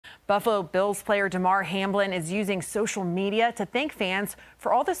Buffalo Bills player Damar Hamlin is using social media to thank fans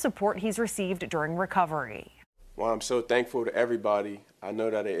for all the support he's received during recovery. Well, I'm so thankful to everybody. I know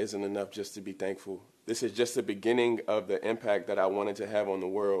that it isn't enough just to be thankful. This is just the beginning of the impact that I wanted to have on the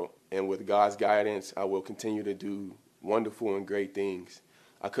world. And with God's guidance, I will continue to do wonderful and great things.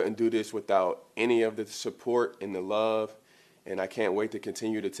 I couldn't do this without any of the support and the love, and I can't wait to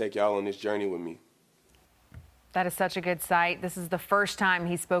continue to take y'all on this journey with me. That is such a good sight. This is the first time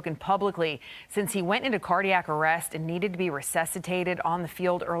he's spoken publicly since he went into cardiac arrest and needed to be resuscitated on the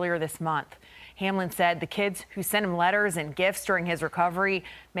field earlier this month. Hamlin said the kids who sent him letters and gifts during his recovery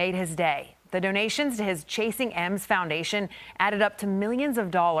made his day. The donations to his Chasing M's Foundation added up to millions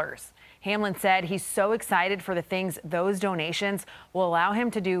of dollars. Hamlin said he's so excited for the things those donations will allow him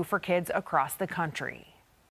to do for kids across the country.